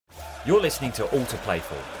You're listening to All to Play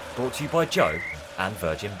For, brought to you by Joe and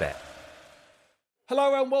Virgin Bet.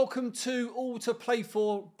 Hello and welcome to All to Play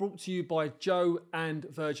For, brought to you by Joe and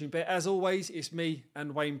Virgin Bet. As always, it's me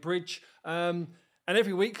and Wayne Bridge. And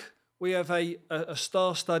every week we have a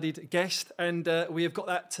star-studded guest, and we have got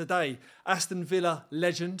that today. Aston Villa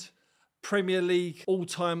legend, Premier League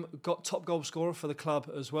all-time top goal scorer for the club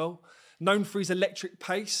as well. Known for his electric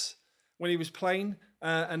pace when he was playing,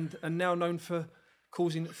 and now known for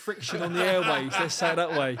causing friction on the airways, let's say it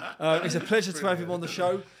that way. It's a pleasure to have him on the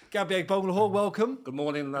show. Gabby Agbonlahor, welcome. Good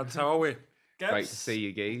morning, lads. How are we? Gabs? Great to see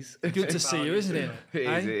you, geez. Good to see you, isn't it?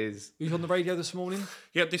 It is. You was on the radio this morning?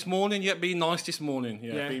 Yeah, this morning. Yeah, being nice this morning.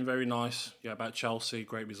 Yeah. Being very nice. Yeah, about Chelsea.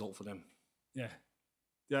 Great result for them. Yeah,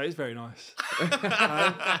 it's very nice.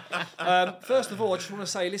 First of all, I just want to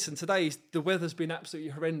say, listen, today the weather's been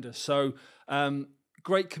absolutely horrendous. So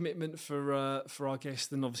great commitment for our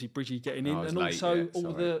guest and obviously Bridgie getting in, and also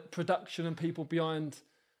all the production and people behind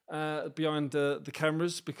the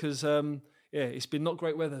cameras, because it's been not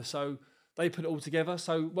great weather. So they put it all together.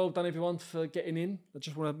 So well done everyone for getting in. I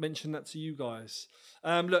just want to mention that to you guys.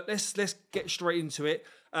 Look, let's get straight into it.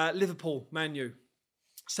 Liverpool, Man U,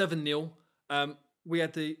 7-0. We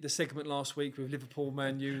had the segment last week with Liverpool,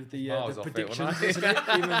 Man U, the predictions, wasn't it?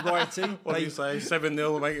 Even writing. What do you say?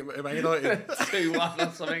 7-0, Man United. 2-1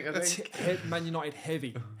 or something, I think. Man United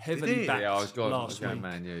heavily backed I was going last week.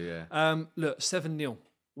 Man U, yeah. Look, 7-0.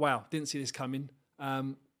 Wow, didn't see this coming.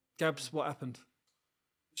 Gabs, what happened?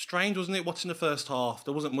 Strange, wasn't it? Watching the first half,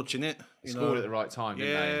 there wasn't much in it. They scored at the right time,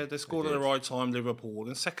 didn't they? Yeah, they scored at the right time, Liverpool.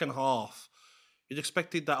 In second half, you'd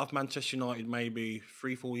expected that of Manchester United maybe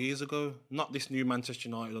 3-4 years ago. Not this new Manchester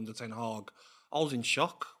United under Ten Hag. I was in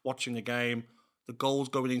shock watching the game. The goals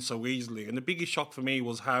going in so easily. And the biggest shock for me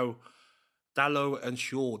was how Dalot and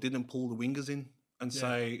Shaw didn't pull the wingers in and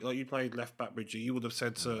say, like, you played left back, Bridgie, you would have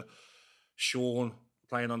said to Sean,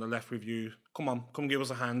 playing on the left with you, come give us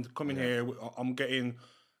a hand. Come in here. I'm getting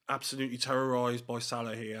absolutely terrorised by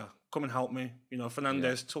Salah here. Come and help me. You know,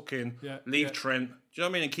 Fernandes tuck in, leave Trent. Do you know what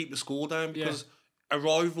I mean? And keep the score down, because a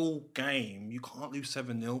rival game, you can't lose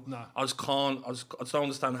 7-0. No. I just don't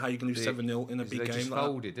understand how you can lose 7-0 in a big game. They just like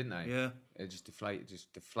folded, didn't they? Yeah. It just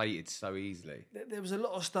deflated so easily. There was a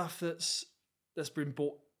lot of stuff that's been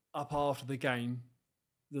brought up after the game.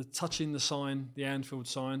 The touching the sign, the Anfield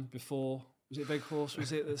sign before. Was it Weghorst?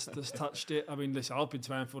 Was it that's touched it? I mean, listen, I've been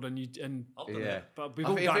to Anfield but we've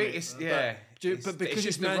all done it. But because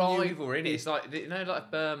it's the rivalry, innit? It's like, you know,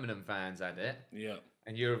 like Birmingham fans had it. Yeah.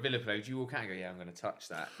 And you're a Villa player, you walk out and go, I'm going to touch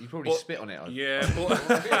that. You probably spit on it. Yeah, but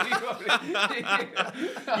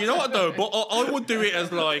you know what though? But I would do it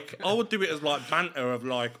as like banter of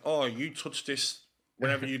like, oh, you touch this.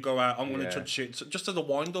 Whenever you go out, I'm going to touch it. So just as a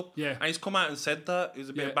wind-up. Yeah. And he's come out and said that. There's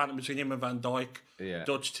a bit of banter between him and Van Dijk,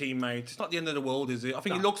 Dutch teammate. It's not the end of the world, is it? I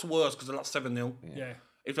think it looks worse because they lost 7-0. Yeah.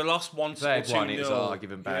 If they lost 1-2-0... I'll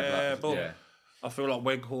give him bad luck. I feel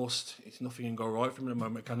like Weghorst, it's nothing can go right for him at the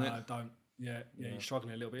moment, can it? No, don't. Yeah, he's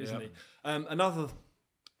struggling a little bit, isn't he? Another...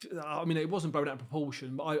 I mean, it wasn't blown out of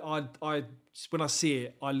proportion, but I when I see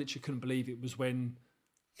it, I literally couldn't believe it was when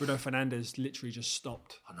Bruno Fernandes literally just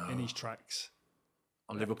stopped in his tracks.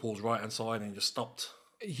 On Liverpool's right-hand side and he just stopped.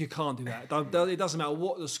 You can't do that. It doesn't matter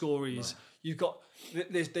what the score is. No. You've got...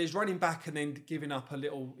 There's running back and then giving up a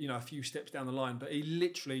little, a few steps down the line, but he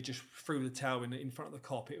literally just threw the towel in front of the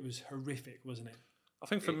cop. It was horrific, wasn't it? I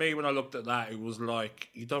think for me, when I looked at that, it was like,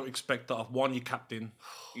 you don't expect that of one, your captain.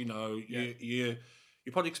 You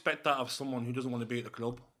probably expect that of someone who doesn't want to be at the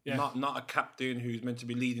club. Yeah. Not a captain who's meant to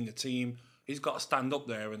be leading the team. He's got to stand up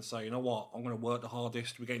there and say, you know what, I'm going to work the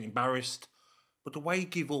hardest. We're getting embarrassed. But the way he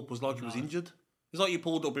gave up was like he was injured. It's like he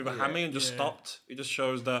pulled up with a hammy and just stopped. It just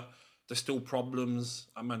shows that there's still problems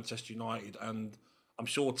at Manchester United. And I'm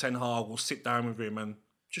sure Ten Hag will sit down with him and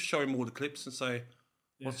just show him all the clips and say,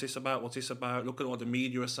 what's this about? What's this about? Look at what the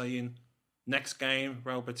media are saying. Next game,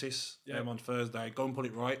 Real Betis, on Thursday. Go and put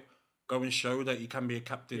it right. Go and show that you can be a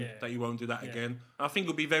captain, that you won't do that again. And I think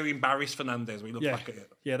it'll be very embarrassed Fernandes when you look back at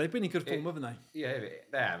it. Yeah, they've been in good form, haven't they? Yeah,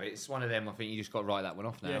 they have. It's one of them. I think you just got to write that one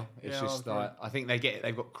off now. It's just like, I think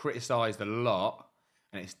they've got criticised a lot,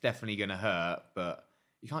 and it's definitely going to hurt. But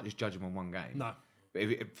you can't just judge them on one game. No.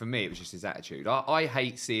 But for me, it was just his attitude. I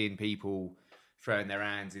hate seeing people throwing their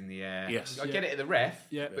hands in the air. Yes, I get it at the ref,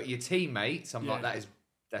 but your teammates, I'm like, that's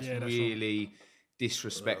really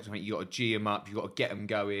disrespectful. I mean, you got to G them up. You got to get them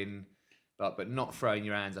going. but not throwing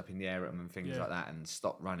your hands up in the air at them and things like that, and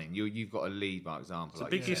stop running. You've got to lead by example. The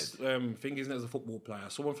biggest thing, isn't it, as a football player?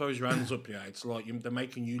 Someone throws your hands up, it's like they're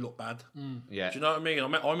making you look bad. Yeah. Do you know what I mean?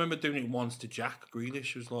 I remember doing it once to Jack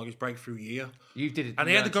Grealish. It was like his breakthrough year. You did it, and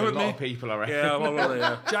he had to go at me. A lot of people, I reckon. Yeah,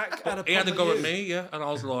 well, Jack had he had to go at me, and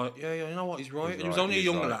I was like, yeah, you know what, he's right. And he was only a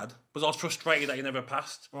young lad, but I was frustrated that he never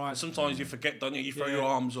passed. Right. And sometimes you forget, don't you? You throw your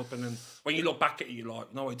arms up, and then when you look back at it, you're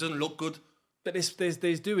like, no, it doesn't look good. But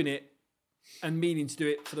there's doing it and meaning to do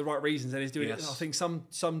it for the right reasons, and he's doing it. I think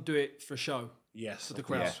some do it for show. Yes, for the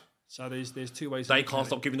crowd. Yeah. So there's two ways. They can't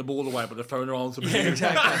stop giving the ball away, but they're throwing their arms up. Yeah,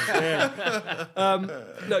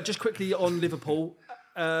 exactly. Look, just quickly on Liverpool,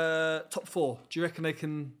 top four. Do you reckon they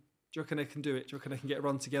can do it? Do you reckon they can get a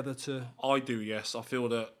run together to? I do. Yes, I feel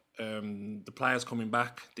that the players coming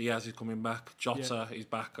back. Diaz is coming back. Jota is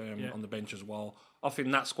back on the bench as well. I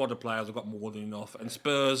think that squad of players have got more than enough. And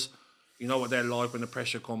Spurs, you know what they're like when the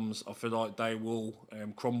pressure comes. I feel like they will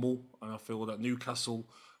crumble, and I feel that Newcastle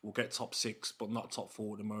will get top 6, but not top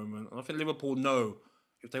 4 at the moment. And I think Liverpool know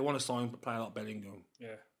if they want to sign a player like Bellingham,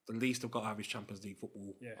 the least they've got to have is Champions League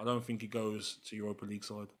football. Yeah. I don't think he goes to Europa League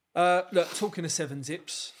side. Look, talking of 7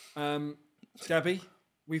 zips, Gabby,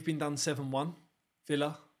 we've been done 7-1,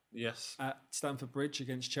 Villa. Yes. At Stamford Bridge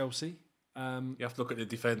against Chelsea. You have to look at the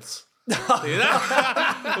defence. We've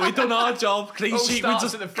done our job. Clean sheet wins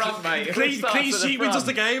us at the front, mate. Clean sheet wins us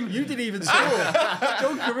the game. You didn't even score.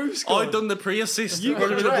 John Carew scored. I done the pre-assist. You got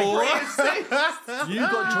the ball. You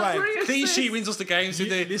got dragged. Clean sheet wins us the game. So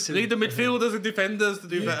they need the midfielders and defenders to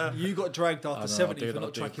do better. You got dragged after 70 for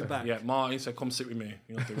not tracking back. Yeah, Martin said, "Come sit with me."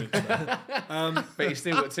 You have to win today. But he's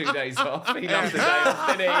still got 2 days off. He loved the day off,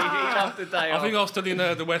 didn't he? He loved the day off. I think I was still in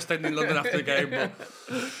the West End in London after the game.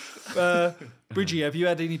 Bridgie, have you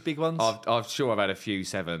had any big ones? I've had a few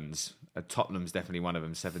 7s. Tottenham's definitely one of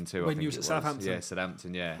them, 7-2. When you was at Southampton? Yeah,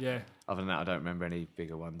 Southampton, yeah. Other than that, I don't remember any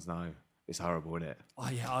bigger ones, no. It's horrible, isn't it? Oh,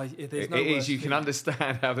 yeah. There's it is. You can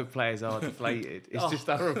understand how the players are deflated. It's just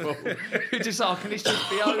horrible. You're just, can this just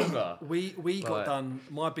be over? We got done.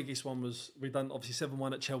 My biggest one was, we done obviously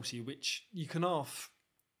 7-1 at Chelsea, which you can half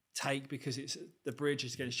take because it's the Bridge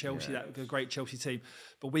is against Chelsea, that was a great Chelsea team.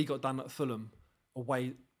 But we got done at Fulham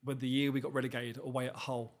away. When the year we got relegated, away at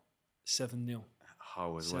Hull, 7-0.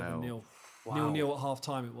 Hull as 7-0. Wow. 0-0 at half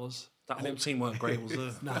time it was. That whole team weren't great, was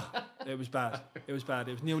it? No, it was bad. It was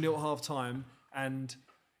 0-0 at half time, and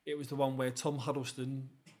it was the one where Tom Huddleston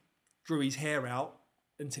drew his hair out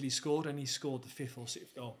until he scored, and he scored the 5th or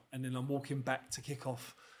 6th goal. And then I'm walking back to kick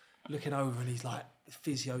off, looking over, and he's like, the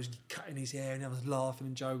physio's cutting his hair, and I was laughing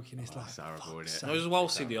and joking. It's like, horrible, isn't it? No, as well,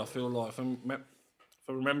 Sidney, I feel like for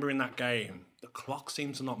remembering that game, the clock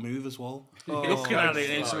seems to not move as well. Looking at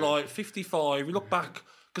it, it's like 55. You look back,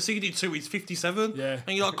 conceded 2, it's 57. Yeah.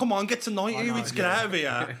 And you're like, come on, get to 90. Let's get out of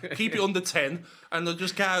here. Keep it under 10, and they'll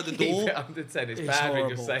just get out the door. Keep it under 10. It's bad when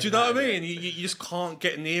you're saying. Do you know what I mean? You just can't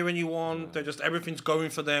get near anyone. They're just, everything's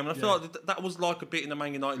going for them. And I feel like that was like a bit in the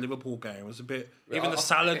Man United Liverpool game. It was a bit, even the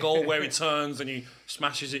Salah goal where he turns and he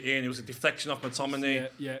smashes it in. It was a deflection off McTominay.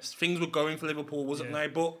 Yeah. Things were going for Liverpool, wasn't they?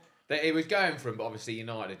 But it was going for him, but obviously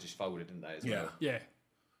United just folded, didn't they? As well? Yeah.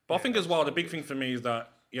 But I think as well, the big thing for me is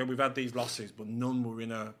that we've had these losses, but none were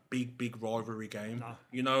in a big rivalry game. No.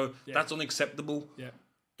 You know, that's unacceptable. Yeah.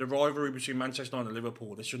 The rivalry between Manchester United and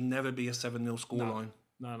Liverpool, there should never be a 7-0 scoreline.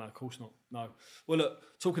 No, of course not. No. Well, look,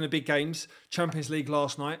 talking of big games, Champions League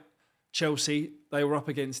last night, Chelsea, they were up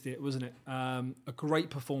against it, wasn't it? A great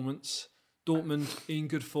performance. Dortmund in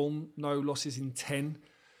good form, no losses in 10.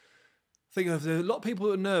 I think there's a lot of people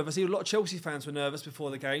that were nervous. A lot of Chelsea fans were nervous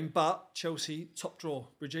before the game, but Chelsea, top draw.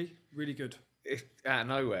 Bridgie, really good. It's out of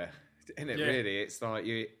nowhere, isn't it, really? It's like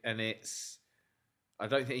I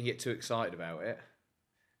don't think you get too excited about it.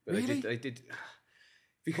 But really? They did.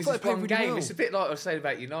 Because it's one game. Well. It's a bit like I was saying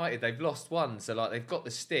about United. They've lost one, so like they've got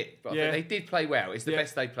the stick. But I think they did play well. It's the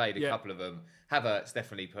best they played, a couple of them. Havertz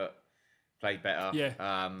definitely played better. Yeah.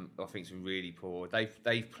 I think it's really poor.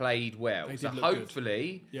 They've played well. So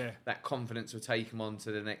hopefully that confidence will take them on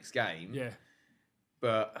to the next game. Yeah.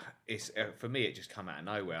 But it's for me, it just come out of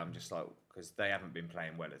nowhere. I'm just like, because they haven't been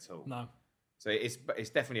playing well at all. No. So it's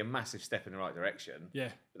definitely a massive step in the right direction. Yeah.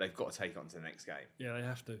 But they've got to take it on to the next game. Yeah, they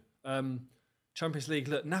have to. Champions League,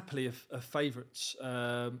 look, Napoli are favourites.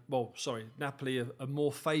 Napoli are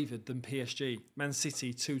more favoured than PSG. Man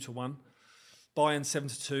City 2-1. Bayern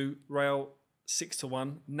 7-2, Real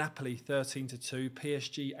 6-1, Napoli 13-2,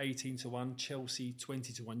 PSG 18-1, Chelsea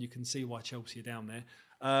 20-1. You can see why Chelsea are down there.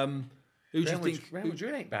 Who do you think? Real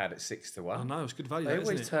Madrid ain't bad at 6-1. I know, it's good value. They isn't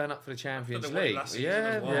always it? turn up for the Champions They won League. last season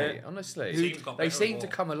as well. Yeah, honestly. They seem to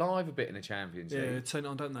come alive a bit in the Champions League. Yeah, turn it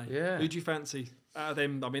on, don't they? Yeah. Who do you fancy? Out of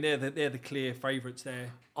them, I mean, they're the clear favourites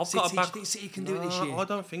there. I've got a back. Do you think City can do it this year? I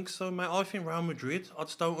don't think so, mate. I think Real Madrid. I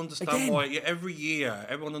just don't understand why. Yeah, every year,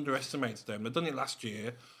 everyone underestimates them. They've done it last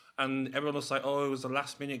year, and everyone will say, "Oh, it was a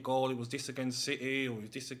last-minute goal. It was this against City, or it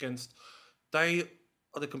was this against." They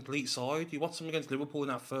are the complete side. You watch them against Liverpool in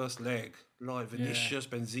that first leg, like Vinicius,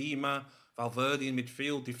 Benzema, Valverde in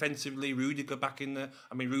midfield, defensively, Rudiger back in there.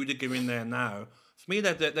 I mean, Rudiger in there now. For me,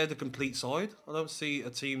 they're the complete side. I don't see a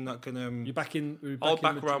team that can. You're back in. I'll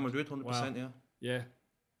back Real Madrid 100%. Wow. Yeah.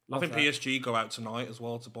 I think PSG go out tonight as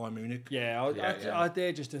well to Bayern Munich.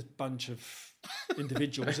 They're just a bunch of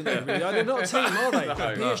individuals, isn't they? Really? They're not a team, are they?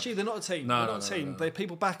 PSG, they're not a team. They're not a team. They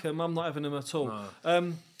people back them. I'm not having them at all.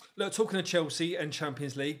 No. Look, talking of Chelsea and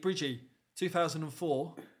Champions League, Bridgie,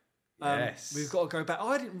 2004. Yes. We've got to go back.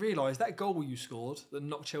 I didn't realise that goal you scored that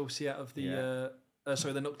knocked Chelsea out of the.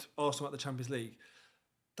 They knocked Arsenal out of the Champions League.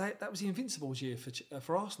 That was the Invincibles year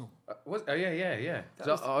for Arsenal. Yeah.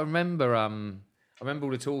 I remember. I remember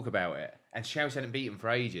all the talk about it, and Chelsea hadn't beaten for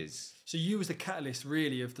ages. So you was the catalyst,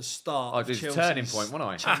 really, of the start. I did a turning point,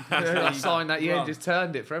 wasn't I? I signed that year and just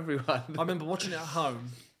turned it for everyone. I remember watching it at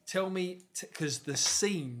home. Tell me, because the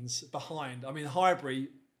scenes behind. I mean, Highbury.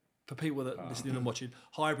 For people that listening and watching,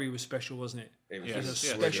 Highbury was special, wasn't it? It was a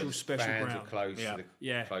special fans ground. Were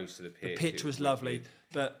close to the pitch. The pitch was lovely,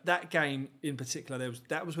 but that game in particular,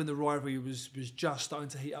 that was when the rivalry was just starting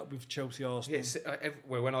to heat up with Chelsea Arsenal. Yes,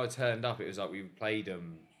 when I turned up, it was like we played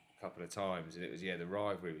them a couple of times, and it was the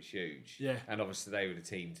rivalry was huge. Yeah, and obviously they were the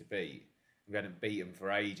team to beat. We hadn't beat them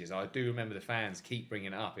for ages. I do remember the fans keep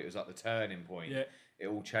bringing it up. It was like the turning point. Yeah, it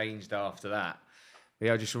all changed after that.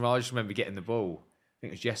 But I just remember getting the ball. I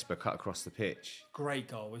think it was Jesper cut across the pitch. Great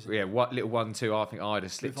goal, wasn't it? Yeah, little 1-2. I think I'd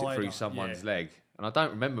have slipped it through someone's leg. And I don't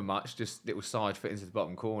remember much, just little side foot into the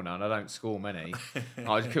bottom corner, and I don't score many.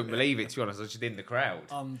 I just couldn't believe it, to be honest. I was just in the crowd.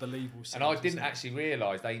 Unbelievable. And I didn't actually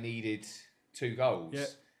realise they needed 2 goals. Yeah.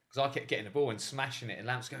 Because I kept getting the ball and smashing it, and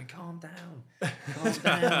Lamps going, calm down. And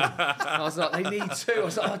I was like, they need 2. I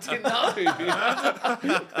was like, I didn't know.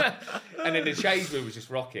 And then the change room was just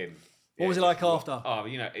rocking. What was it like after? Oh,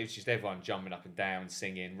 it was just everyone jumping up and down,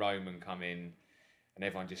 singing. Roman come in, and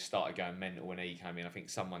everyone just started going mental when he came in. I think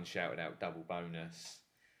someone shouted out double bonus.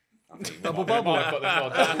 Double bubble.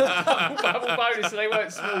 Double bonus, so they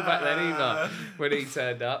weren't small back then either when he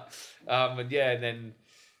turned up. And then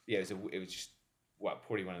it was just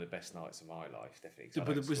probably one of the best nights of my life, definitely.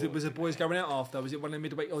 Was the boys going out after? Was it one of the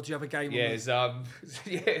midweek, or do you have a game? It's a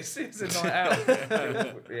night out.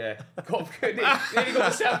 Yeah, nearly got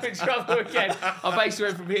myself in trouble again. I basically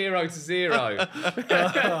went from hero to zero.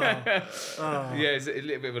 Yeah, it's a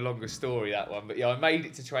little bit of a longer story, that one, but I made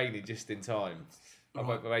it to training just in time. I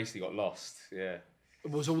basically got lost. Yeah.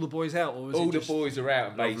 Was all the boys out, or was all the boys are out?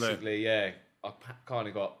 And basically, I kind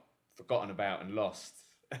of got forgotten about and lost.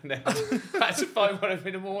 And then I had to phone one of them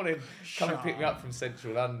in the morning, come and pick me up from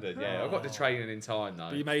central London. Yeah, I got to training in time though.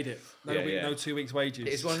 But you made it. No 2 weeks wages.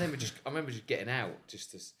 It's one of them. I remember just getting out,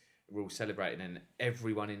 we're all celebrating, and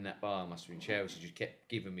everyone in that bar must have been Chelsea. Just kept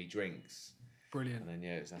giving me drinks. Brilliant. And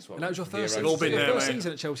then that's what. And that was your first season. First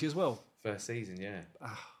season at Chelsea as well. First season, yeah.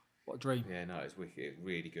 What a dream. Yeah, no, it was wicked. It was a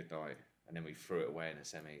really good night, and then we threw it away in the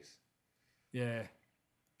semis. Yeah.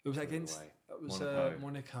 Who was that against? That was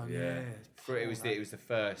Monaco. Yeah. It was the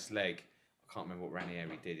first leg. I can't remember what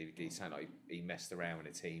Ranieri did. He sounded like he messed around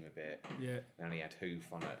with the team a bit. Yeah. And he had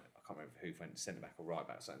Hoof on it. I can't remember who went centre back or right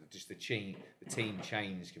back. So just the team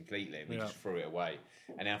changed completely, and we just threw it away.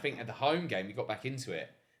 And then I think at the home game we got back into it.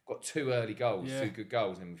 Got 2 early goals, 2 good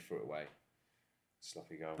goals, and then we threw it away.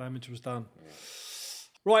 Sloppy goal. Damage was done. Yeah.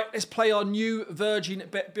 Right, let's play our new Virgin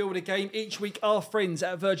Bet Builder game. Each week, our friends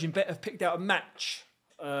at Virgin Bet have picked out a match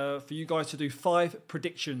for you guys to do 5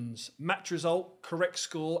 predictions. Match result, correct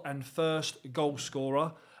score, and first goal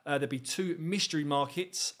scorer. There'll be 2 mystery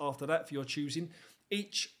markets after that for your choosing.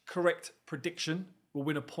 Each correct prediction will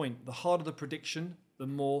win a point. The harder the prediction, the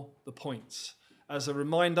more the points. As a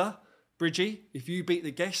reminder, Bridgie, if you beat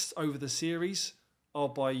the guests over the series, I'll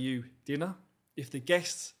buy you dinner. If the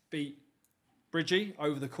guests beat Bridgie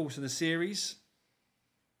over the course of the series,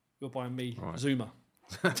 you're buying me Zuma.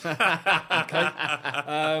 Okay.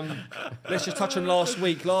 Let's just touch on last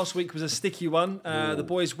week. Last week was a sticky one. The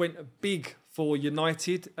boys went big for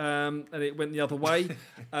United, and it went the other way.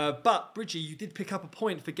 But Bridgie, you did pick up a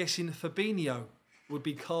point for guessing Fabinho would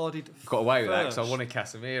be carded. Got away with that because I wanted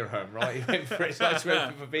Casemiro, right? He went for it, so I just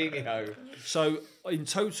went for Fabinho. So in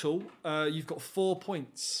total, you've got 4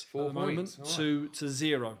 points at the moment to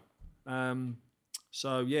 0.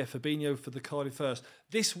 So Fabinho for the Cardiff first.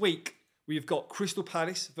 This week we've got Crystal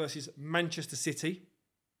Palace versus Manchester City.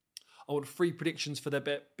 I want 3 predictions for their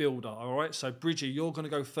bet builder. All right. So Bridgie, you're going to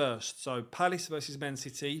go first. So Palace versus Man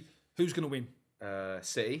City. Who's going to win?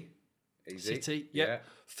 City. Easy. City. Yep. Yeah.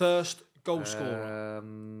 First goal scorer.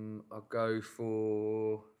 I'll go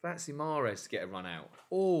for fancy Mahrez to get a run out.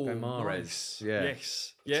 Oh, go Mahrez. Nice. Yeah.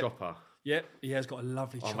 Yes. Yep. Chopper. Yep, he has got a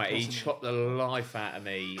lovely chop. Oh, mate, he chopped the life out of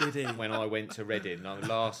me when I went to Reading. My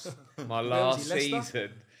last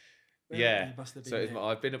season. Yeah. He must have been so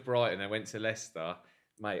I've been at Brighton. I went to Leicester.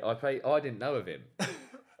 Mate, I didn't know of him.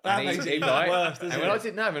 That makes it worse, doesn't when it? I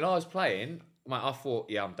didn't know him, when I was playing, mate, I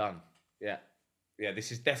thought, I'm done. Yeah,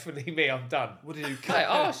 this is definitely me. I'm done. What did you cut?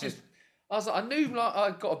 I was like, I knew like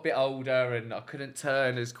I got a bit older and I couldn't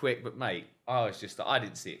turn as quick, but mate, I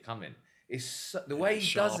didn't see it coming. It's the way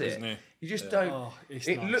he does it. You just don't. Oh,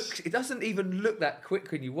 it doesn't even look that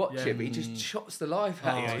quick when you watch it, but he just chops the life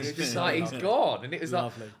out of you. It's just like he's gone, and it was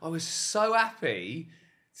lovely. Like I was so happy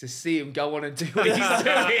to see him go on and do what he's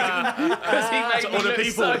doing because he made me look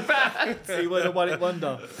so bad. He was a one-hit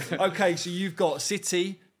wonder. Okay, so you've got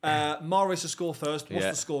City. Mahrez to score first. What's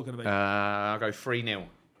the score going to be? I'll go 3-0.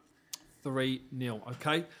 3-0.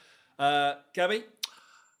 Okay. Gabby?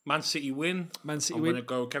 Man City win. I'm going to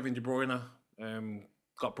go Kevin De Bruyne.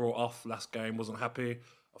 Got brought off last game, wasn't happy.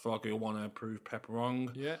 I feel like he'll want to prove Pep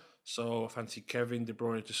wrong. Yeah. So I fancy Kevin De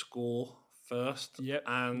Bruyne to score first. Yep.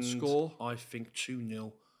 And score. I think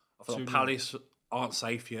 2-0. I feel like Palace aren't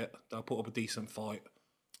safe yet. They'll put up a decent fight.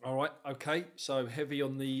 All right, okay. So heavy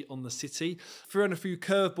on the City. Throwing a few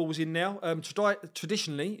curveballs in now.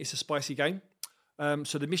 Traditionally, it's a spicy game.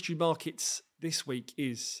 So the mystery markets this week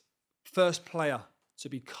is first player to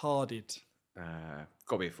be carded. Got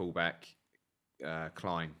to be a fullback.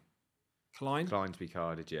 Klein. Klein to be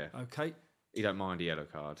carded, yeah. Okay. You don't mind a yellow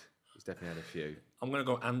card. He's definitely had a few. I'm going to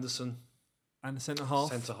go Anderson. And the centre-half.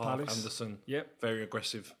 Centre-half, Anderson. Yep. Very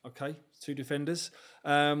aggressive. Okay, 2 defenders.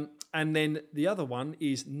 And then the other one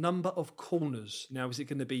is number of corners. Now, is it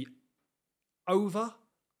going to be over,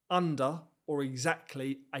 under, or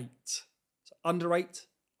exactly 8? So under 8,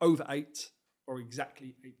 over 8, or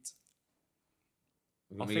exactly 8?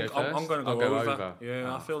 I'm going to go over.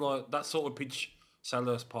 Yeah, I feel like that sort of pitch,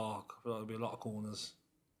 Selhurst Park, I feel like there'll be a lot of corners.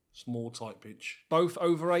 Small, tight pitch. Both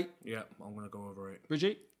over 8? Yeah, I'm going to go over 8.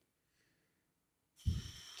 Bridgie?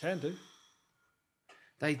 Can do.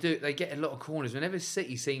 They do. They get a lot of corners. Whenever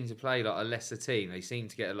City seem to play like a lesser team, they seem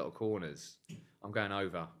to get a lot of corners. I'm going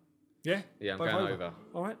over. Yeah? Yeah, I'm going over.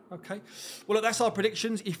 All right, okay. Well, look, that's our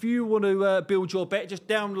predictions. If you want to build your bet, just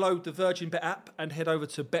download the Virgin Bet app and head over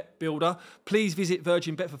to Bet Builder. Please visit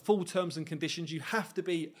Virgin Bet for full terms and conditions. You have to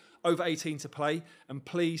be over 18 to play. And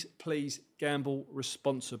please gamble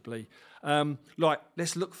responsibly.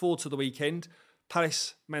 Let's look forward to the weekend.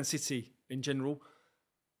 Palace, Man City in general.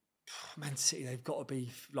 Man City, they've got to be...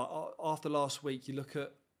 like after last week, you look at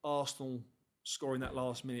Arsenal scoring that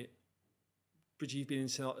last minute. Bridgie, you've been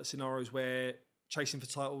in scenarios where chasing for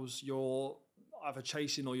titles, you're either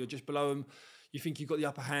chasing or you're just below them. You think you've got the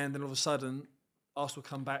upper hand, and all of a sudden, Arsenal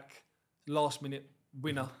come back, last minute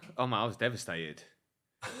winner. Oh man, I was devastated.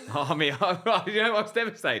 I mean, I was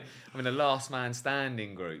devastated. I'm in the last man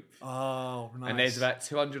standing group. Oh, nice. And there's about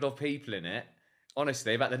 200 odd people in it.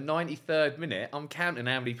 Honestly, about the 93rd minute, I'm counting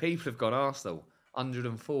how many people have gone Arsenal.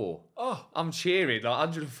 104. Oh. I'm cheering, like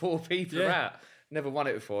 104 people are out. Never won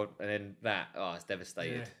it before, and then that. Oh, it's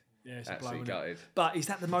devastated. Yeah, it's absolutely gutted. But is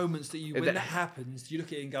that the moments that when that happens, you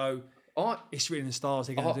look at it and go, it's written in the stars,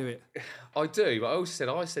 they're going to do it? I do, but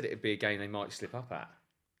I said it'd be a game they might slip up at.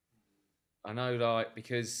 I know,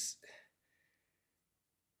 because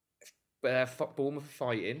Bournemouth are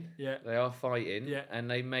fighting. Yeah. They are fighting. Yeah.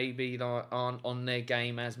 And they maybe aren't on their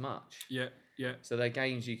game as much. Yeah, yeah. So they're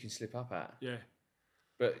games you can slip up at. Yeah.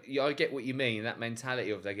 But I get what you mean, that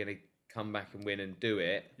mentality of they're going to come back and win and do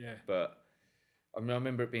it. Yeah. But I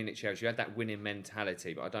remember it being at Chelsea. You had that winning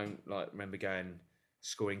mentality, but I don't remember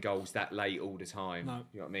scoring goals that late all the time. No.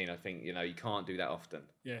 You know what I mean? I think, you can't do that often.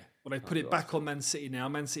 Yeah. Well, they put it back on Man City now.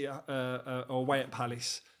 Man City are away at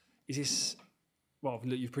Palace. Is this... Well,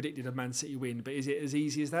 look, you've predicted a Man City win, but is it as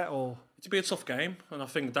easy as that, or...? It'll be a tough game, and I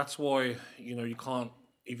think that's why, you can't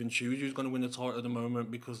even choose who's going to win the title at the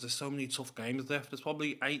moment, because there's so many tough games left. There's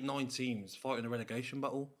probably 8-9 teams fighting a relegation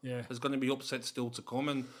battle. Yeah. There's going to be upsets still to come,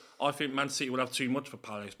 and I think Man City will have too much for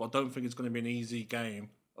Palace, but I don't think it's going to be an easy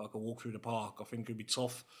game, like a walk through the park. I think it'll be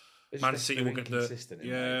tough. Man City will get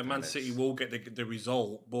Man City will get the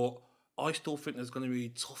result, but I still think there's going to be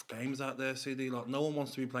tough games out there, CD. Like, no one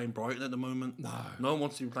wants to be playing Brighton at the moment. No. No one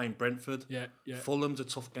wants to be playing Brentford. Yeah, yeah. Fulham's a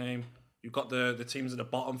tough game. You've got the teams at the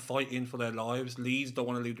bottom fighting for their lives. Leeds don't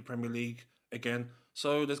want to leave the Premier League again.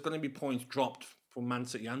 So there's going to be points dropped from Man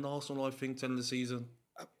City and Arsenal, I think, to end the season.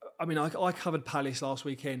 I mean, I covered Palace last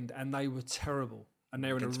weekend and they were terrible. And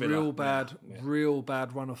they're in a real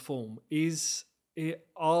bad run of form.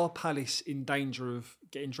 Are Palace in danger of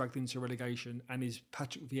getting dragged into relegation, and is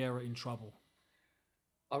Patrick Vieira in trouble?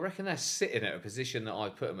 I reckon they're sitting at a position that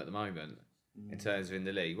I'd put them at the moment in terms of in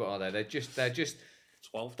the league. What are they? They're just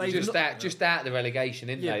 12th. Just out of the relegation,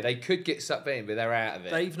 isn't they? They could get sucked in, but they're out of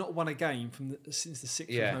it. They've not won a game since the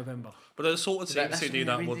 6th of November. But they're the sort of team City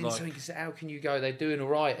that would like. How can you go? They're doing all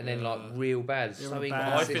right, and then like real bad.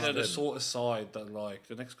 I think they're the sort of side that like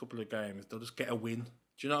the next couple of games they'll just get a win.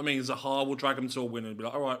 Do you know what I mean? Zaha will drag them to a win and be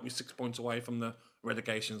like, all right, we're 6 points away from the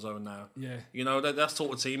relegation zone now. Yeah. You know, they're that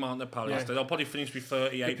sort of team, aren't they, Palace? Yeah. They'll probably finish with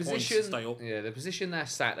 38 points to stay up. Yeah, the position they're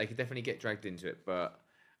sat, they could definitely get dragged into it. But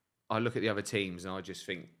I look at the other teams and I just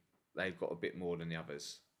think they've got a bit more than the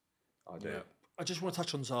others. I do. Yeah. I just want to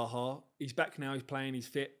touch on Zaha. He's back now, he's playing, he's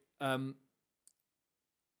fit.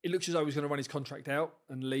 It looks as though he's going to run his contract out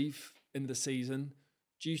and leave in the season.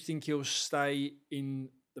 Do you think he'll stay in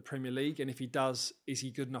the Premier League? And if he does, is he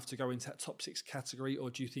good enough to go into that top 6 category, or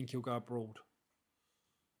do you think he'll go abroad?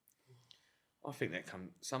 I think it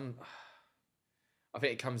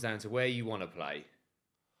comes down to where you want to play.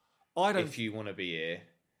 If you want to be here,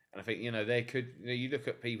 and I think they could. You look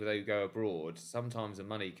at people who go abroad. Sometimes the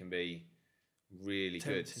money can be really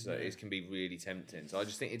tempting, good. So it can be really tempting. So I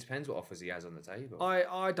just think it depends what offers he has on the table.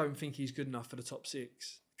 I don't think he's good enough for the top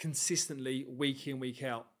 6 consistently, week in, week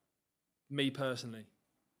out. Me personally.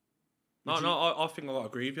 I think I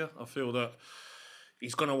agree with you. I feel that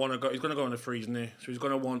he's going to want to go. He's going to go on a freeze, isn't he? So he's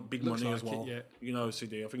going to want big money as well. You know,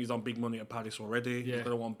 CD. I think he's on big money at Palace already. Yeah. He's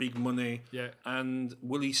going to want big money. Yeah. And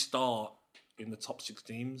will he start in the top 6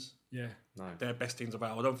 teams? Yeah. No. Their best teams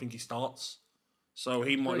about. I don't think he starts. So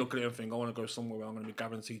he might look at it and think, I want to go somewhere where I'm going to be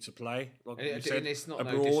guaranteed to play. Like you said, it's not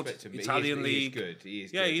abroad, no disrespect to him. Italian league. He is good. He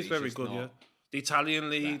is good. He's very good. Yeah. The Italian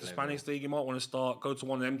league, the Spanish league. You might want to go to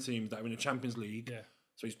one of them teams that are in the Champions League. Yeah.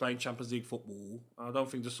 So he's playing Champions League football. I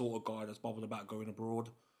don't think the sort of guy that's bothered about going abroad.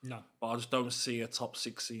 No. But I just don't see a top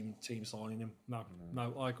 6 team signing him.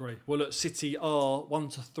 No, I agree. Well, look, City are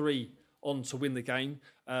 1-3 on to win the game.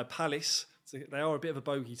 Palace, they are a bit of a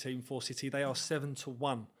bogey team for City. They are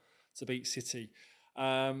 7-1 to beat City.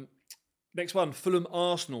 Next one, Fulham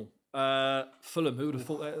Arsenal. Fulham, who would have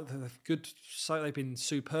thought they're good? So they've been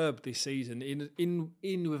superb this season.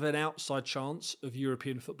 In with an outside chance of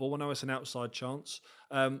European football. I know it's an outside chance.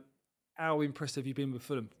 How impressed have you been with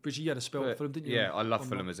Fulham? Bridgie, you had a spell with Fulham, didn't you? Yeah, I love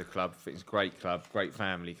Fulham as a club. It's a great club, great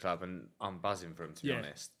family club, and I'm buzzing for them, to be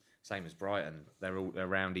honest. Same as Brighton. They're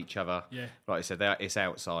around each other. Yeah. Like I said, it's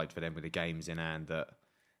outside for them with the games in hand that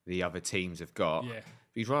the other teams have got. Yeah.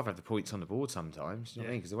 But you'd rather have the points on the board sometimes. You know what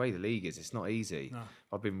I mean? Because the way the league is, it's not easy. No.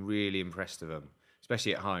 I've been really impressed with them,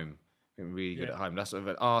 especially at home. Been really good at home. That's sort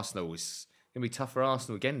of Arsenal. It's going to be tough for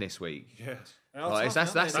Arsenal again this week. Yes. Like,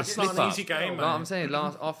 that's a slip up. Not an easy game, man. I'm saying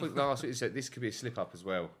I think last week this could be a slip up as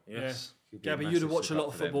well. Yes. Gabby, you'd have watched a lot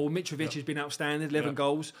of football. Mitrovic has been outstanding, 11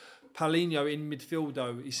 goals. Paulinho in midfield,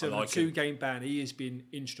 though, he's served a 2-game ban. He has been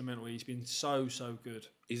instrumental. He's been so good.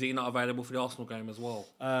 Is he not available for the Arsenal game as well?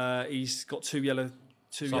 He's got 2 yellow.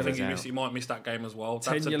 So I think he might miss that game as well.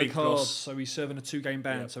 10 yellow cards, so he's serving a 2-game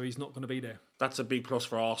ban, so he's not going to be there. That's a big plus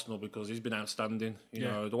for Arsenal because he's been outstanding. You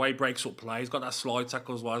know, the way he breaks up play, he's got that slide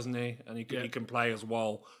tackle as well, hasn't he? And he can play as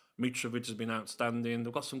well. Mitrovic has been outstanding.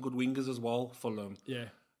 They've got some good wingers as well, Fulham. Yeah.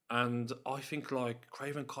 And I think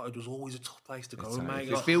Craven Cottage was always a tough place to go, mate.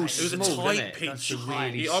 It feels it was small, a tight pitch.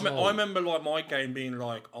 Really I remember my game being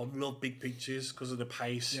I love big pitches because of the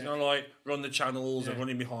pace. Yeah. You know, run the channels and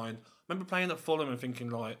running behind. I remember playing at Fulham and thinking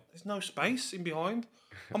there's no space in behind.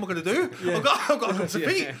 What am I going to do? I've got to come to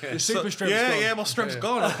feet. Your super strength's gone. Yeah, my strength's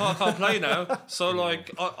gone. I can't play now. So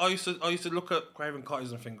I used to look at Craven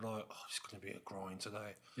Cottage and think it's going to be a grind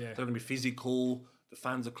today. Yeah. They're going to be physical. The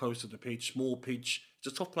fans are close to the pitch, small pitch.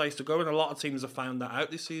 It's a tough place to go, and a lot of teams have found that out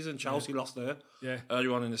this season. Chelsea lost there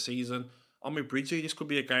earlier on in the season. I'm with Bridgie. This could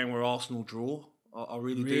be a game where Arsenal draw. I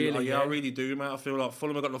really do. I really do, mate. I feel like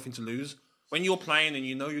Fulham have got nothing to lose. When you're playing and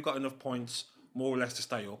you know you've got enough points, more or less, to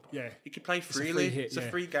stay up, you can play freely. It's a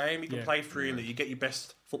free game. You can play freely. You get your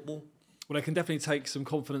best football. Well, they can definitely take some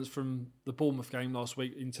confidence from the Bournemouth game last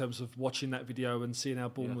week in terms of watching that video and seeing how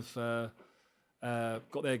Bournemouth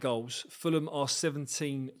got their goals. Fulham are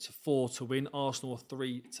 17-4 to win. Arsenal are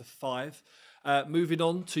 3-5. Moving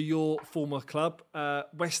on to your former club,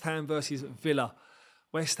 West Ham versus Villa.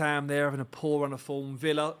 West Ham, they're having a poor run of form.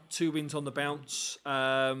 Villa, 2 wins on the bounce.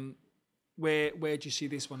 where do you see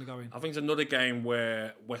this one going? I think it's another game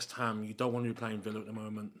where West Ham, you don't want to be playing Villa at the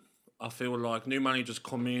moment. I feel like new managers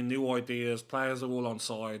come in, new ideas, players are all on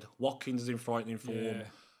side. Watkins is in frightening form. Yeah.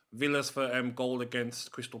 Villa's for goal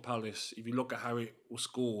against Crystal Palace. If you look at how it was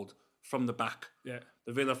scored from the back, the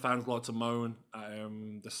Villa fans like to moan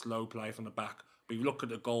at the slow play from the back. But if you look at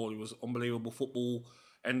the goal, it was unbelievable football.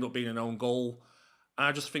 Ended up being an own goal. And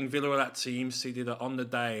I just think Villa are that team, see that on the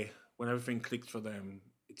day when everything clicked for them,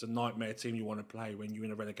 it's a nightmare team you want to play when you're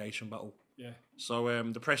in a relegation battle. Yeah. So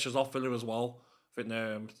the pressure's off Villa as well. I think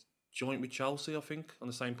they're joint with Chelsea, I think, on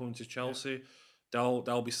the same point as Chelsea. Yeah.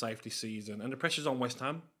 They'll be safe this season. And the pressure's on West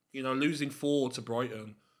Ham. You know, losing 4 to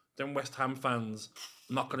Brighton, then West Ham fans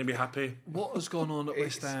not going to be happy. What has gone on at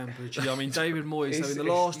West Ham, Bridgie? I mean, David Moyes, in the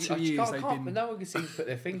last 2 years, they've been... But no one can seem to put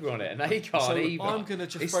their finger on it, and they can't either. I'm going to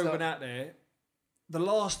just throw one out there. The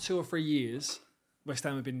last 2 or 3 years, West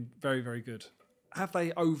Ham have been very, very good. Have they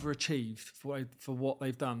overachieved for what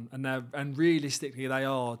they've done? And realistically, they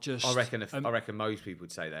are just... I reckon most people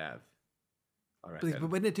would say they have. But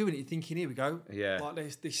when they're doing it, you're thinking, here we go. Yeah. Like they're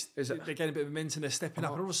getting a bit of momentum, they're stepping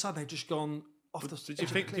up, and all of a sudden they've just gone off the... Do you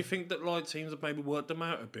think that like teams have maybe worked them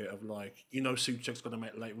out a bit of like, you know, Souček's going to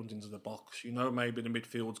make late runs into the box. You know, maybe the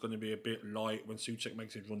midfield's going to be a bit light when Souček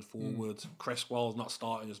makes his run forward. Cresswell's not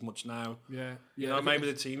starting as much now. Yeah. You know,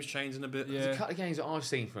 maybe the team's changing a bit. Yeah. There's a couple of games that I've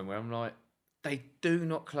seen from them where I'm like, they do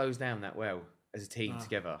not close down that well as a team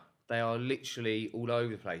together. They are literally all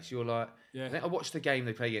over the place. You're like, I think I watched the game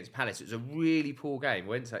they played against Palace. It was a really poor game. I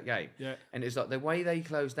went to that game. Yeah. And it was like the way they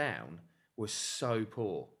closed down was so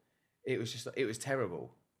poor. It was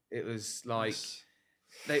terrible. It was like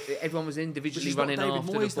everyone was individually running after the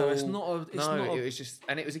ball. It was just,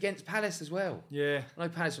 and it was against Palace as well. Yeah. I know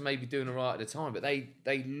Palace were maybe doing all right at the time, but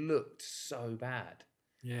they looked so bad.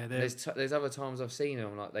 Yeah. There's other times I've seen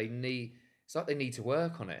them like they need to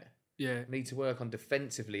work on it. Yeah, need to work on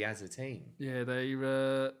defensively as a team. Yeah, they're in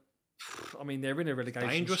a relegation.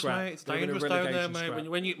 Dangerous, scrap. Mate. It's dangerous down there, mate.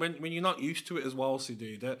 When you're not used to it as well,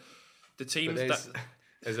 CD. The teams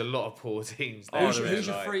there's a lot of poor teams. Who's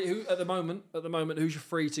your free? Who at the moment? Who's your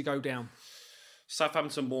free to go down?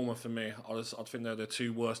 Southampton, Bournemouth for me. I think they're the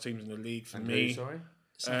 2 worst teams in the league for me. Sorry,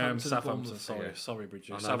 Southampton. Sorry,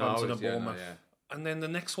 Bridget. Southampton and Bournemouth. And then the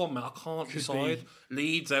next one, mate, I can't decide.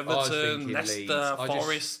 Leeds, Everton, Leicester,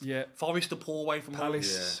 Forest. Forest to pull away from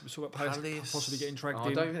Palace. We're talking about Palace possibly getting dragged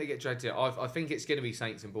in. I don't think they get dragged in. I think it's going to be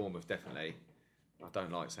Saints and Bournemouth, definitely. I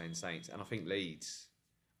don't like saying Saints. And I think Leeds.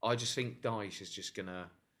 I just think Dyche is just going to...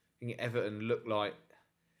 I think Everton look like...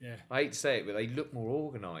 Yeah. I hate to say it, but they look more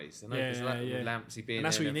organised. I know there's Lampsey being and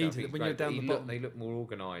that's what you need when you're down the bottom. They look more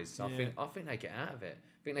organised. So I think they get out of it.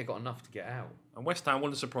 I think they've got enough to get out. And West Ham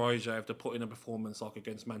wouldn't surprise you if they put in a performance like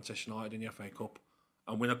against Manchester United in the FA Cup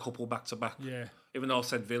and win a couple back-to-back. Yeah. Even though I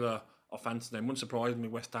said Villa, I fancy them. Wouldn't surprise me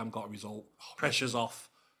West Ham got a result. Pressure's off.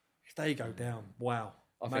 If they go down, wow.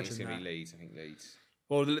 I think it's going to be Leeds.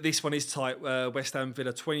 Well, this one is tight. West Ham,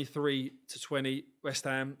 Villa 23-20. West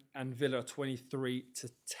Ham and Villa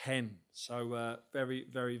 23-10. So very,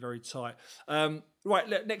 very, very tight.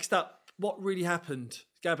 Right, next up, what really happened?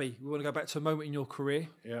 Gabby, we want to go back to a moment in your career.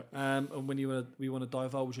 Yeah. And when we want to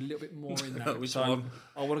divulge a little bit more in that. Which one?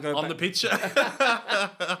 I want to go on back, the picture.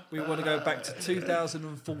 We want to go back to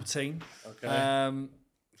 2014. Okay.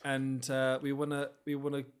 And we want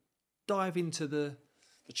to dive into the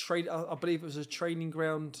trade. I believe it was a training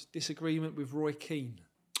ground disagreement with Roy Keane.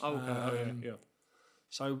 Oh, okay. Yeah.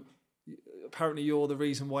 So apparently you're the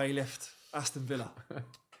reason why he left Aston Villa.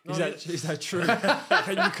 Is that true?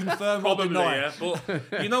 Can you confirm or deny? Yeah.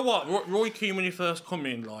 But you know what? Roy Keane, when he first come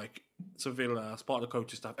in, like to Villa as part of the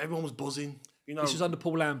coaching staff, everyone was buzzing. You know, this was under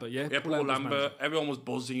Paul Lambert, yeah? Yeah, Paul Lambert. Everyone was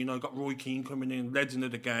buzzing. You know, got Roy Keane coming in, legend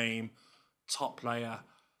of the game, top player.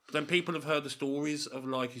 But then people have heard the stories of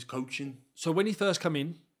like his coaching. So when he first come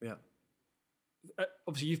in,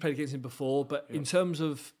 obviously you've played against him before, but in terms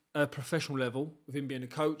of a professional level, with him being a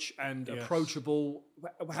coach and approachable,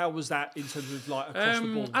 how was that in terms of like across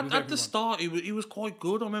the board? At the start, he was quite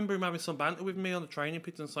good. I remember him having some banter with me on the training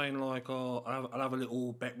pitch and saying like, "Oh, I'll have a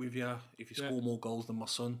little bet with you if you score more goals than my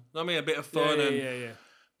son." You know what I mean, a bit of fun.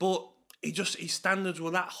 But his standards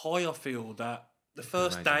were that high. I feel that the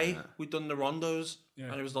first day we'd done the rondos,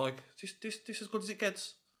 and it was like, "This as good as it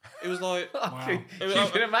gets." It was like, wow. You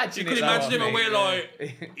can imagine it. You can imagine it, and we're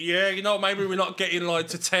like, you know, maybe we're not getting like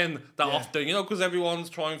to 10 that often, you know, because everyone's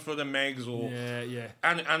trying for the megs or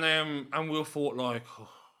and we thought like,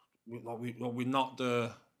 we're not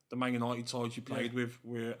the Man United side you played with.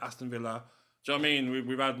 We're Aston Villa. Do you know what I mean?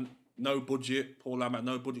 We've had no budget. Paul Lambert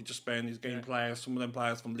no budget to spend. He's getting players, some of them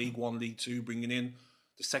players from League 1, League 2, bringing in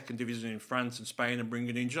the second division in France and Spain and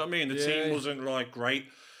bringing in. Do you know what I mean? The team wasn't like great,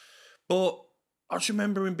 but I just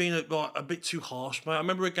remember him being a bit too harsh, mate. I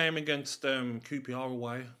remember a game against QPR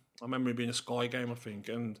away. I remember it being a Sky game, I think,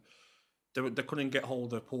 and they couldn't get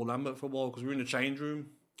hold of Paul Lambert for a while because we were in the change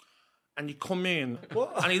room. And you come in,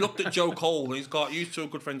 and he looked at Joe Cole. He's got used to a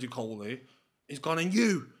good friend to Coley. He's gone, and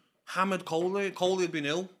you hammered Coley. Coley had been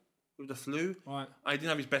ill with the flu. Right. He didn't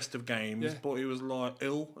have his best of games, but he was like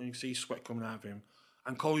ill, and you see sweat coming out of him.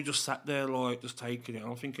 And Coley just sat there, like, just taking it. And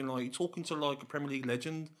I'm thinking, like, you're talking to, like, a Premier League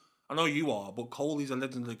legend. I know you are, but Coley's a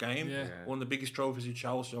legend of the game. Yeah. One of the biggest trophies in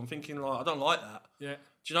Chelsea. I'm thinking, like, I don't like that. Yeah. Do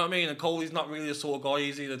you know what I mean? And Coley's not really the sort of guy,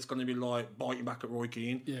 is he, that's going to be, like, biting back at Roy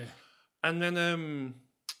Keane. Yeah. And then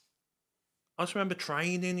I just remember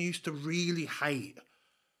training, he used to really hate.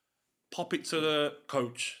 Pop it to the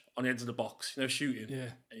coach on the edge of the box, shooting. Yeah.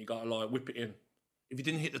 And you got to, like, whip it in. If you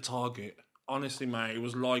didn't hit the target, honestly, mate, it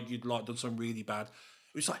was like you'd, like, done something really bad.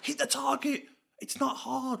 It was like, hit the target. It's not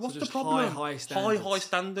hard. What's the problem? High standards. High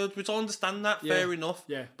standards, which I understand that, fair enough.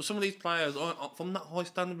 Yeah. But some of these players, from that high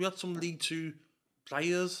standard, we had some League 2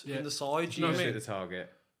 players in the side. You know what I mean? Hit the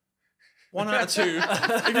target. 1 out of 2.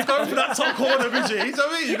 If you're going for that top corner, Bridgie, you know what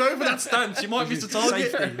I mean? You're going for that stance, you might miss the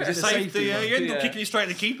target. Safety, yeah. You end up kicking it straight at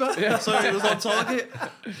the keeper. Yeah. So it was on target.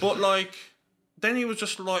 But, like, then he was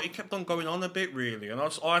just like, he kept on going on a bit, really. And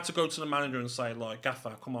I had to go to the manager and say, like,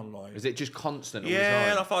 Gaffer, come on, like. Is it just constant all the time?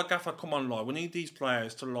 Yeah, and I thought, Gaffer, come on, like, we need these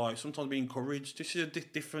players to, like, sometimes be encouraged. This is a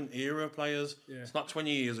different era of players. Yeah. It's not 20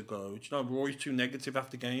 years ago. Do you know, Roy's too negative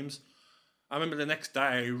after games. I remember the next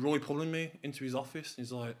day, Roy pulling me into his office.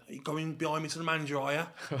 He's like, "Are you going behind me to the manager, are you?"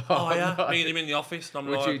 Meeting him in the office. And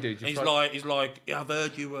I'm What'd you do? He's like, "Yeah, I've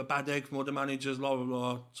heard you were a bad egg from other managers, blah, blah,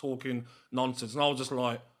 blah," talking nonsense. And I was just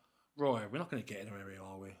like, "Roy, we're not going to get anywhere here,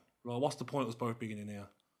 are we? Like, what's the point of us both being in here?"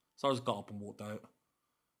 So I just got up and walked out.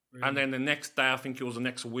 Really? And then the next day, I think it was the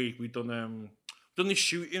next week, we'd done this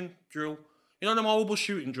shooting drill. You know them horrible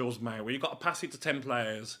shooting drills, mate, where you got to pass it to 10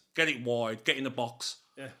 players, get it wide, get in the box.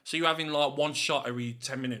 Yeah. So you're having like one shot every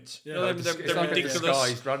 10 minutes. Yeah, they're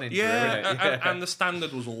ridiculous. Running and the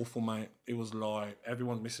standard was awful, mate. It was like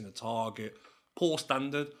everyone's missing a target. Poor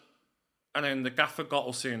standard. And then the gaffer got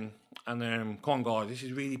us in, and then, come on, guys, this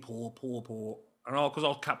is really poor. And because I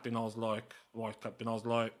was captain, I was like,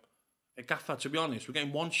 hey, gaffer, to be honest, we're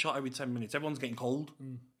getting one shot every 10 minutes. Everyone's getting cold.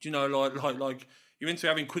 Do you know, like you're into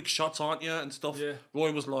having quick shots, aren't you, and stuff. Yeah.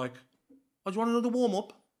 Roy was like, "Oh, do you want another warm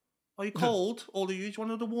up? Are you cold? All of you, do you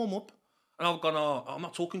want another warm up?" And I've gone, "Oh, I'm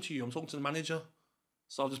not talking to you. I'm talking to the manager."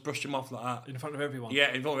 So I just brushed him off like that in front of everyone.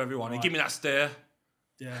 Yeah, in front of everyone. Right. He gave me that stare.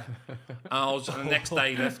 Yeah. And the next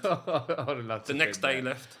day he left. The next day he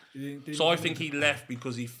left. So I think he left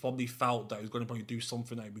because he probably felt that he was going to probably do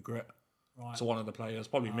something that he'd regret. Right. To one of the players,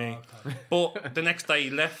 probably me. Okay. But the next day he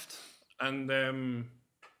left, and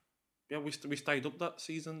we stayed up that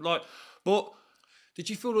season. But did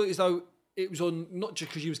you feel as though it was on not just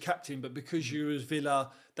because you was captain, but because you was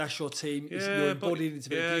Villa, that's your team, you're embodied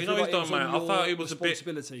into it? Yeah, you know what he's done, mate. I felt it was a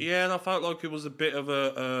bit. Yeah, and I felt like it was a bit of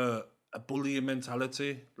a bullying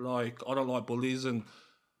mentality. Like, I don't like bullies, and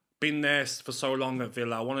been there for so long at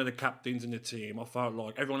Villa, one of the captains in the team, I felt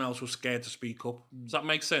like everyone else was scared to speak up. Does that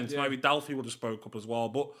make sense? Yeah. Maybe Dalfy would have spoke up as well,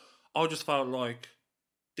 but I just felt like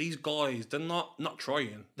these guys, they're not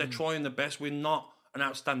trying. They're trying their best. We're not an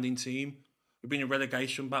outstanding team. We've been in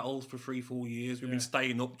relegation battles for 3-4 years. We've been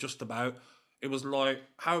staying up just about. It was like,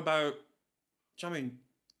 how about, do you know what I mean?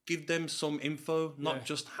 Give them some info, not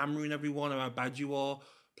just hammering everyone about how bad you are.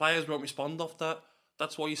 Players won't respond off that.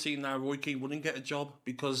 That's why you see now Roy Keane wouldn't get a job,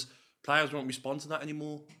 because players won't respond to that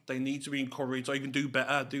anymore. They need to be encouraged, or even do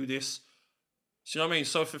better, do this. So, you know what I mean?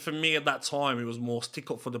 So for me at that time, it was more stick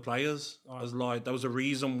up for the players. Right. As like, there was a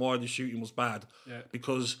reason why the shooting was bad. Yeah.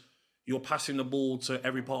 Because you're passing the ball to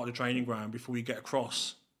every part of the training ground before you get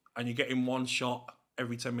across, and you're getting one shot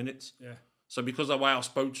every 10 minutes. Yeah. So because of the way I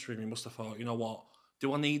spoke to him, he must have thought, you know what,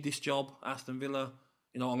 do I need this job, Aston Villa?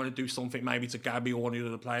 You know, I'm going to do something maybe to Gabby or one of the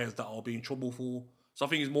other players that I'll be in trouble for. So I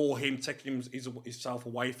think it's more him taking himself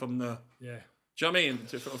away from the... Yeah. Do you know what I mean?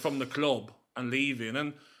 From the club and leaving.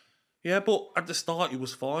 And yeah, but at the start he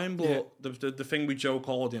was fine, but the thing with Joe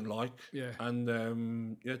Cole I didn't like. Yeah.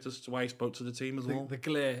 And just the way he spoke to the team as well. The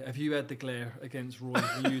glare. Have you had the glare against Roy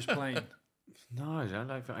when you was playing? No, I don't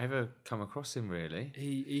know if I ever come across him really.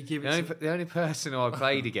 He gave the only person I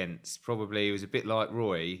played against probably was a bit like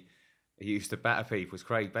Roy. He used to batter people was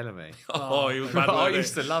Craig Bellamy. He was bad. I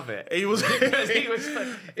used to love it. He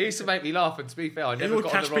used to make me laugh, and to be fair, I never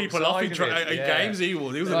got on the wrong people off in games. He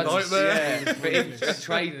was a nightmare. Yeah. But in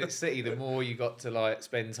training at City, the more you got to like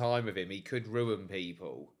spend time with him, he could ruin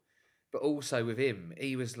people. But also with him,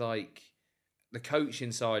 he was like the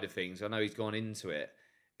coaching side of things, I know he's gone into it.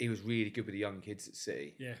 He was really good with the young kids at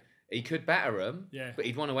City. Yeah. He could batter them, but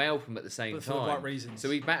he'd want to help them at the same time. For the right reasons. So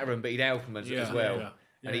he'd batter them, but he'd help them as well. Yeah.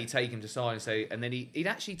 And he'd take him to side and say, and then he'd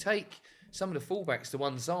actually take some of the fullbacks to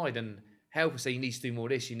one side and help us say, you need to do more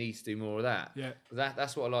of this, you need to do more of that. Yeah.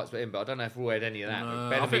 That's what I liked about him, but I don't know if Roy had any of that.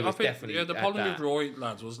 I think the problem with Roy,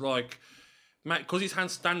 lads, was like, because his hand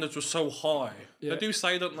standards were so high. They do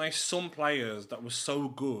say, don't they, some players that were so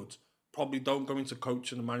good probably don't go into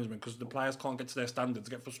coaching and management because the players can't get to their standards,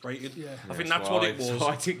 get frustrated. I think that's what it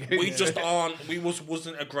was. We just aren't. We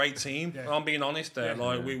wasn't a great team. I'm being honest there.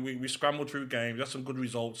 Like we scrambled through games. That's some good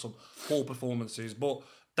results, some poor performances, but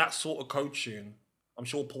that sort of coaching, I'm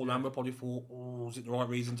sure Paul Lambert probably thought, was it the right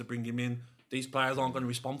reason to bring him in? These players aren't going to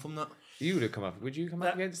respond from that. You would have come up. Would you come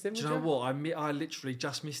up against him? Do you know what? I literally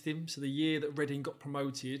just missed him. So the year that Reading got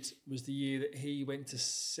promoted was the year that he went to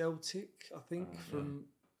Celtic, I think, from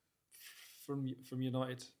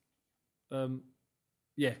United. The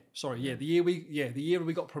year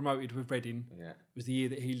we got promoted with Reading was the year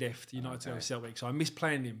that he left United to go to Celtic. So I missed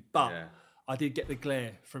playing him, but I did get the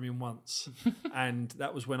glare from him once, and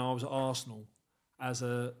that was when I was at Arsenal as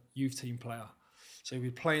a youth team player. So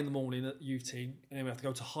we'd play in the morning at youth team, and then we have to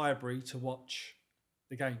go to Highbury to watch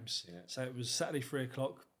the games. So it was Saturday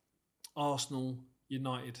 3:00. Arsenal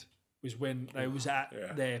United was when they was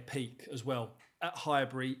at their peak as well. At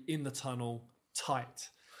Highbury, in the tunnel, tight.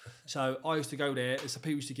 So I used to go there. So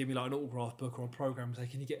people used to give me like an autograph book or a program and say,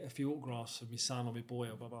 can you get a few autographs of my son or my boy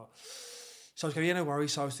or blah, blah. So I was going, no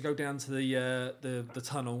worries. So I used to go down to the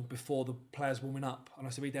tunnel before the players warming up. And I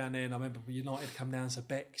used to be down there, and I remember United come down, so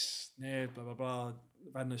Bex, blah, blah, blah,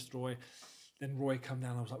 Van Nistelrooy. Then Roy come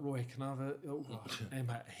down. I was like, Roy, can I have an autograph?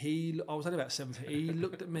 And I was only about 17. He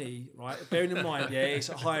looked at me, right? Bearing in mind,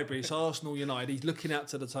 it's at Highbury, it's Arsenal United. He's looking out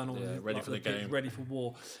to the tunnel, ready for the game, ready for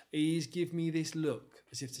war. He's give me this look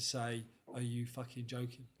as if to say, "Are you fucking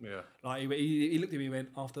joking?" Yeah. Like he looked at me and went,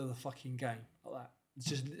 "After the fucking game, like that." It's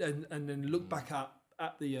just and then looked back up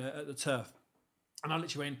at the turf, and I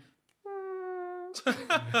literally went.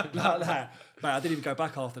 Like that, but I didn't even go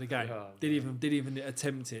back after the game. Didn't even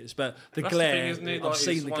attempt it. But the That's glare, the thing, isn't it? Like, I've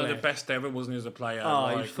seen the glare. One of the best ever, wasn't he, as a player?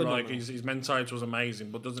 His mentality was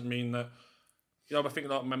amazing, but doesn't mean that. I think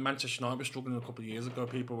like Manchester United was struggling a couple of years ago.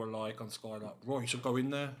 People were like on Sky, like, Roy, you should go in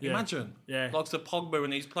there. Imagine, like the Pogba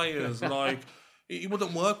and these players, like it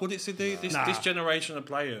wouldn't work, would it, Sidney? This generation of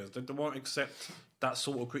players, they won't accept that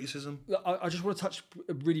sort of criticism. I just want to touch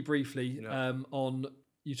really briefly on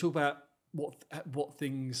you talk about what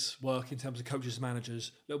things work in terms of coaches and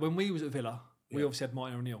managers. Look, when we was at Villa, we obviously had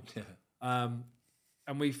Martin O'Neill. And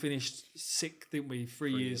we finished 6th, didn't we?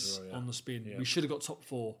 3 years on the spin. Yeah. We should have got top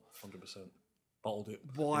 4. 100%. Bottled it.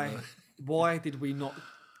 Why did we not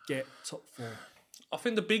get top 4? I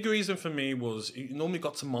think the big reason for me was it normally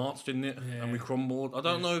got to March, didn't it? Yeah. And we crumbled. I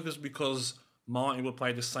don't know if it's because Martin would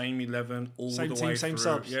play the same 11 all the way through. Same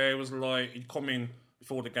subs. Yeah, it was like he'd come in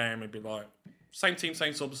before the game and be like, same team,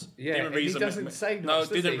 same subs. Yeah, didn't read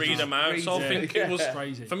didn't read them out. So I think it was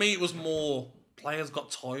crazy. For me. It was more players got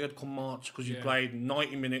tired come March because you played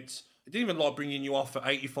 90 minutes. It didn't even like bringing you off for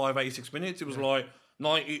 85, 86 minutes. It was like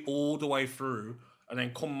 90 all the way through, and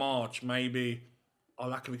then come March maybe a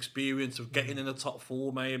lack of experience of getting in the top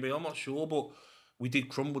 4. Maybe I'm not sure, but we did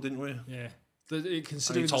crumble, didn't we? Yeah.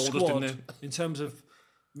 Considering the squad in terms of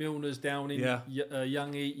Milner's Downing,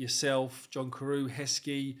 Youngie, yourself, John Carew,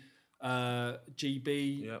 Heskey.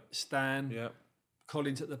 GB, Stan,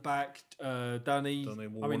 Collins at the back, Dunny,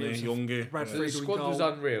 Warney, Youngie. The squad was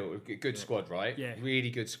unreal. Good squad, right? Yeah. Really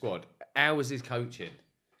good squad. How was his coaching?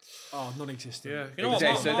 Oh, non-existent. Yeah. You know what?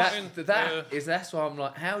 That's why I'm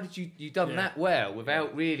like, how did you done that well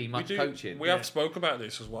without really much coaching? We have spoke about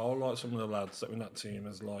this as well, like some of the lads that were in that team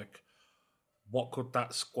as like, what could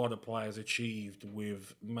that squad of players achieved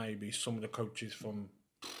with maybe some of the coaches from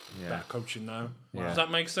that coaching now? Does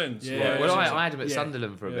that make sense? Yeah. Well, I had him at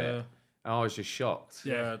Sunderland for a bit. I was just shocked.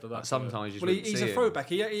 Yeah. Sometimes you he's a throwback.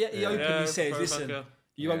 He openly says, "Listen,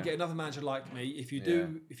 you won't get another manager like me.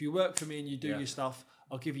 If you work for me and you do your stuff,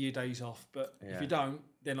 I'll give you your days off. But if you don't,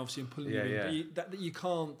 then obviously I'm pulling you in. But you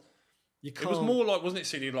can't. It was more like, wasn't it,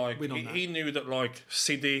 Sidney? Like he knew that like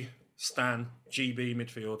Sidney, Stan, GB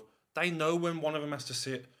midfield. They know when one of them has to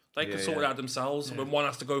sit. They can sort it out themselves. When one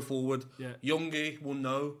has to go forward, Youngie will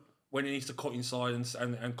know when he needs to cut inside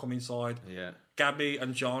and come inside. Yeah. Gabby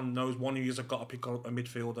and John knows one of you have got to pick up a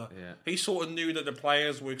midfielder. Yeah. He sort of knew that the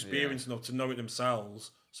players were experienced enough to know it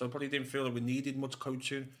themselves, so probably didn't feel that we needed much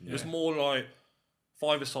coaching. Yeah. It was more like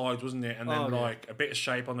 5-a-side, wasn't it? And then a bit of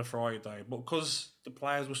shape on the Friday. But because the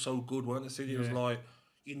players were so good, weren't they? It was like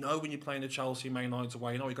You know when you're playing the Chelsea, Man United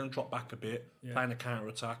away, you're going to drop back a bit, playing a counter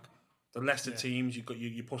attack. The Leicester teams,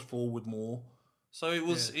 you push forward more. So it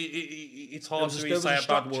was. It's hard to really say a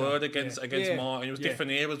bad word against Martin. It was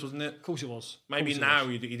different eras, wasn't it? Of course it was. Maybe now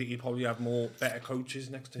he'd probably have better coaches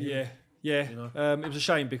next to him. Yeah. You know? It was a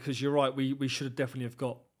shame because you're right. We should have definitely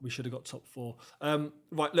got top 4.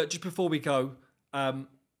 Right. Look, just before we go,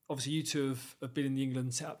 obviously you two have been in the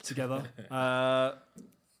England setup together.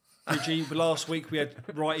 Bridgie, last week we had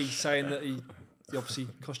Righty saying that he obviously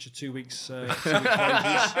cost you 2 weeks on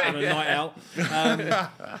a night out.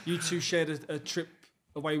 You two shared a trip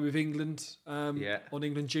away with England on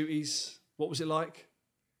England duties. What was it like?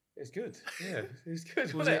 It's good. Yeah, it was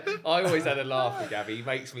good. Was it? I always had a laugh with Gabby. He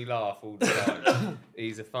makes me laugh all the time.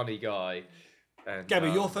 He's a funny guy. And,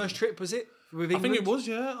 Gabby, your first trip, was it? With England? I think it was,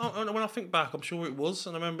 yeah. When I think back, I'm sure it was.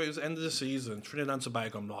 And I remember it was the end of the season. Trinidad and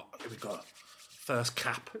Tobago, I'm like, here we go. First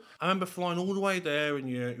cap. I remember flying all the way there, and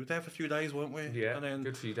you were there for a few days, weren't we? Yeah, and then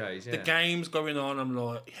good few days, yeah. The game's going on, I'm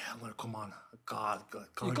like, I'm going to come on. God.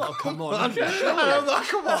 You've got to come on. I'm like,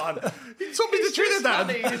 come on. He took me to Trinidad.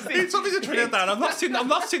 He took me to Trinidad. I've not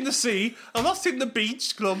seen the sea. I've not seen the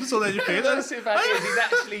beach clubs or anything. The thing about it is he's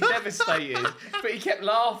actually devastated, but he kept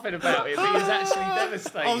laughing about it, but he was actually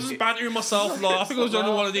devastated. I was just bantering myself. Like, I think I was the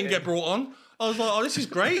only one that didn't get brought on. I was like, this is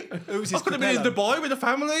great. I could have been in Dubai with the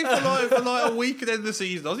family for like a week at the end of the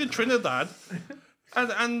season. I was in Trinidad.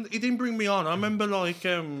 And he didn't bring me on. I remember like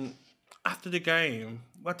after the game,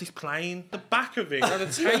 we had this plane. The back of it had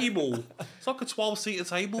a table. It's like a 12-seater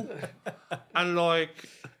table. And like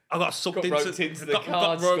I got sucked into the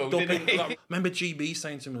card school, didn't he? Remember GB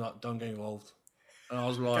saying to me like, don't get involved. And I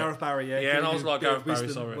was like... Gareth Barry, yeah. Yeah, and I was like, Gareth Barry,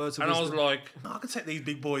 sorry. And I was like, I can take these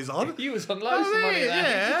big boys on. You was on loads of money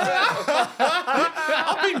there. Yeah.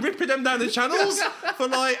 I've been ripping them down the channels for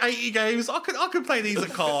like 80 games. I could play these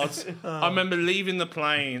at cards. I remember leaving the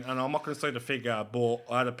plane, and I'm not going to say the figure, but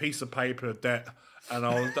I had a piece of paper of debt, and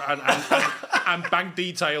I was and bank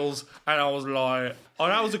details, and I was like, oh,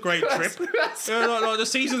 that was a great trip. Like the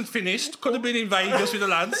season's finished. Could have been in Vegas with the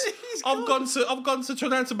lads. I've gone to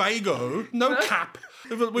Trinidad and Tobago, no cap,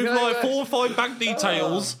 with like 4 or 5 bank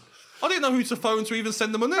details. I didn't know who to phone to even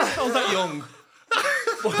send the money. I was that young.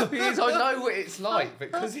 Because I know what it's like,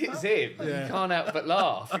 but because it's him, you can't help but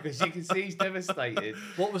laugh because you can see he's devastated.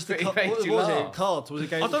 What was what was it? Cards? Was it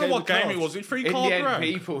game? I don't know what game it was. It free card. In the end,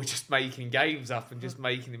 people were just making games up and just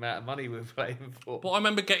making the amount of money we were playing for. But I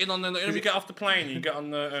remember getting on there. If you get off the plane, you get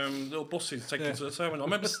on the little buses to take you to the terminal. I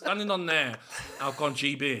remember standing on there. I've gone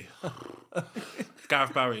GB.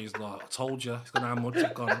 Gareth Barry's like, I told you. He's gone how much?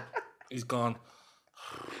 He's gone.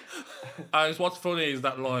 And what's funny is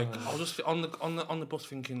that like I was just on the bus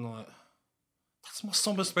thinking like, that's my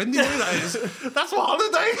summer spending money. That is. That's my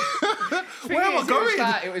holiday. Where am I going?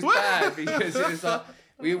 It was bad because it was like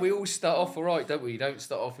we all start off all right, don't we? You don't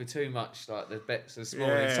start off with too much like the bets are small.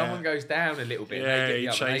 And someone goes down a little bit, and they get you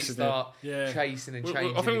up and they start chasing and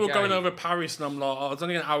changing. I think we're going over Paris, and I'm like, there's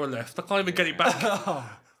only an hour left. I can't even get it back.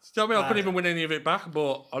 Do you know what I mean? I couldn't even win any of it back,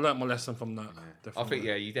 but I learnt my lesson from that. I think,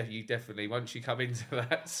 you definitely, once you come into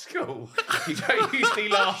that school, you don't usually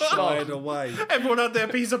last long. Away. Everyone had their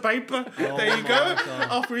piece of paper. There you go. God.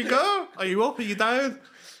 Off we go. Are you up? Are you down?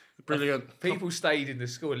 Brilliant. People stayed in the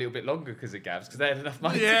school a little bit longer because of Gabs, because they had enough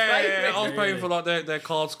money to play. Yeah, I was paying for like their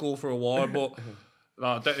card school for a while, but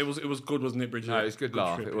like, it was good, wasn't it, Bridget? No, it was good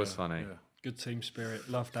laugh. It was funny. Yeah. Good team spirit.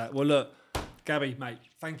 Love that. Well, look, Gabby, mate,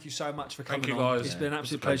 thank you so much for coming on. Guys. It's been an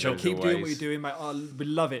absolute pleasure. Keep doing what you're doing, mate. We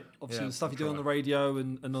love it. Obviously, the stuff you do on the radio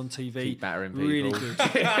and on TV. Keep battering people. Really good.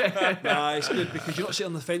 No, it's good because you're not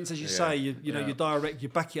sitting on the fence, as you say. You know, you're direct. You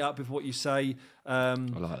back it up with what you say. I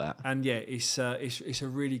like that. And yeah, it's a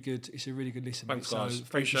really good listen. Thanks, mate. guys. So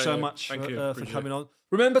thank you so much for coming on.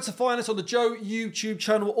 Remember to find us on the Joe YouTube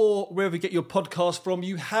channel or wherever you get your podcast from.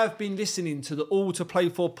 You have been listening to the All to Play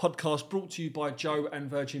For podcast brought to you by Joe and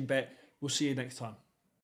Virgin Bet. We'll see you next time.